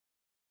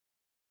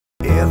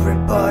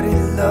Everybody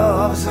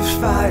loves a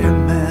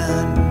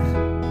fireman.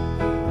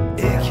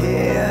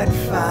 Dickhead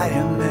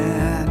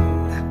Firemen.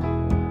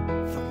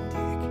 Fucking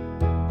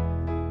dick.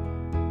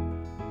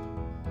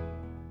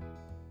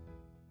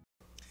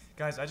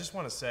 Guys, I just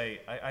want to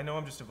say, I know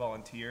I'm just a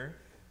volunteer,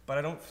 but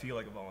I don't feel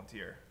like a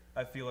volunteer.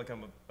 I feel like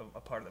I'm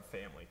a part of the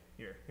family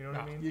here. You know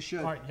what I mean? You should.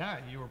 All right, yeah,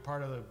 you were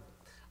part of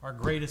our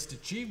greatest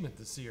achievement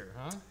this year,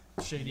 huh?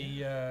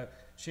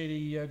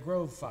 Shady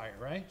Grove fire,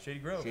 right? Shady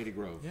Grove. Shady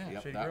Grove. Yeah.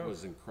 Yep, Shady that Grove.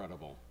 was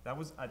incredible. That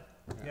was, I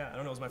don't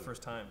know, it was my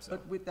first time. So.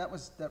 But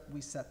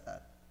we set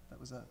that. That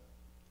was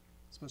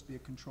supposed to be a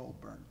controlled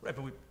burn. Right,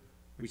 but we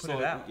put still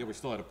it out. Yeah, we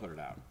still had to put it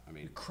out. I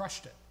mean, You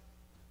crushed it.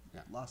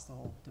 Lost the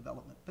whole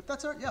development. But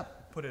that's our, yeah.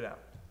 Put it out.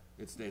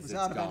 it's was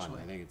out gone.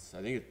 eventually.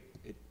 I think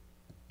it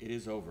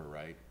is over,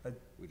 right? I-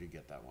 We did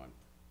get that one.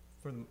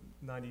 For the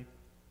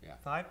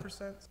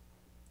 95%?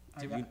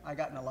 Yeah. I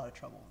got in a lot of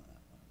trouble on that.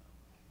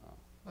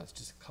 That's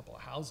just a couple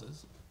of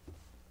houses.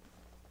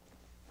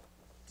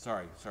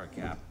 Sorry,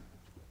 Cap.